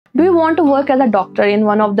Do you want to work as a doctor in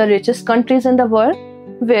one of the richest countries in the world,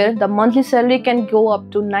 where the monthly salary can go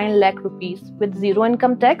up to 9 lakh rupees with zero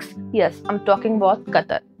income tax? Yes, I'm talking about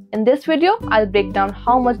Qatar. In this video, I'll break down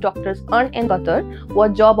how much doctors earn in Qatar,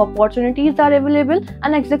 what job opportunities are available,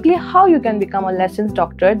 and exactly how you can become a licensed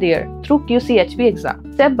doctor there through QCHP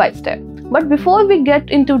exam, step by step. But before we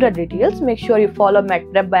get into the details, make sure you follow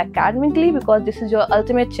MedPrep by Academically, because this is your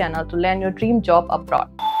ultimate channel to land your dream job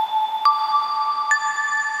abroad.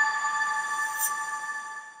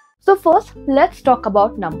 So first, let's talk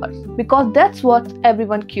about numbers, because that's what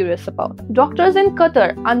everyone curious about. Doctors in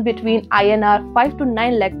Qatar earn between INR 5 to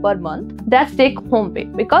 9 lakh per month. That's take home pay,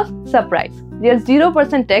 because surprise, there's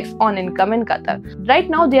 0% tax on income in Qatar. Right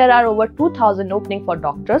now, there are over 2,000 openings for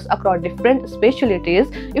doctors across different specialties.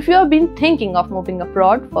 If you have been thinking of moving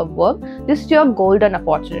abroad for work, this is your golden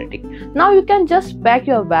opportunity. Now you can just pack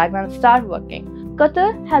your bag and start working.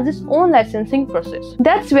 Qatar has its own licensing process.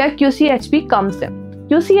 That's where QCHP comes in.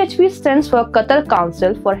 QCHP stands for Qatar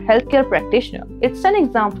Council for Healthcare Practitioners. It's an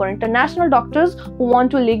exam for international doctors who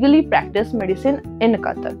want to legally practice medicine in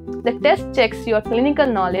Qatar. The test checks your clinical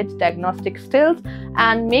knowledge, diagnostic skills,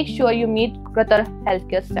 and make sure you meet Qatar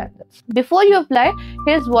healthcare standards. Before you apply,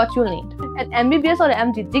 here's what you'll need. An MBBS or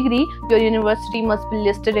MD degree. Your university must be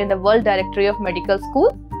listed in the World Directory of Medical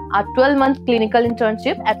School. A 12-month clinical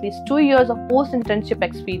internship, at least 2 years of post-internship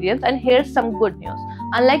experience, and here's some good news.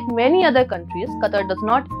 Unlike many other countries, Qatar does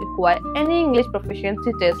not require any English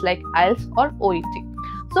proficiency tests like IELTS or OET.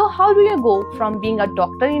 So how do you go from being a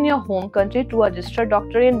doctor in your home country to a registered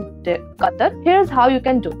doctor in Qatar? Here's how you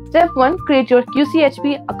can do. Step 1. Create your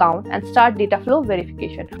QCHP account and start data flow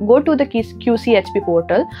verification. Go to the QCHP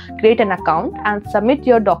portal, create an account, and submit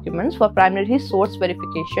your documents for primary source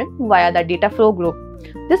verification via the data flow group.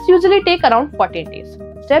 This usually takes around 14 days.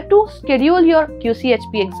 Step 2. Schedule your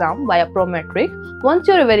QCHP exam via Prometric. Once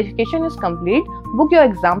your verification is complete, book your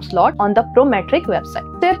exam slot on the Prometric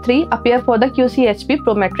website. Step 3. Appear for the QCHP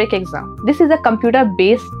Prometric exam. This is a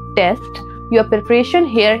computer-based test. Your preparation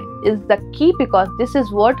here is the key, because this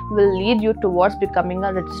is what will lead you towards becoming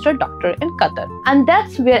a registered doctor in Qatar. And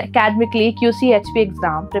that's where Academically QCHP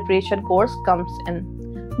exam preparation course comes in.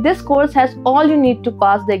 This course has all you need to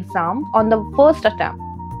pass the exam on the first attempt.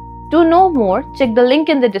 To know more, check the link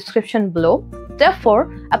in the description below. Step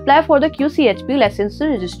 4. Apply for the QCHP licensure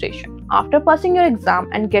registration. After passing your exam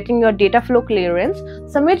and getting your data flow clearance,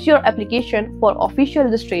 submit your application for official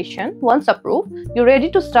registration. Once approved, you're ready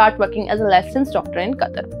to start working as a licensed doctor in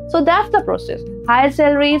Qatar. So that's the process. Higher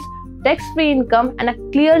salaries, tax-free income, and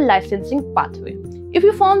a clear licensing pathway. If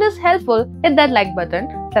you found this helpful, hit that like button,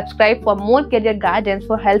 subscribe for more career guidance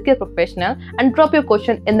for healthcare professionals, and drop your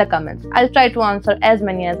question in the comments. I'll try to answer as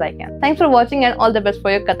many as I can. Thanks for watching, and all the best for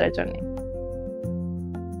your Qatar journey.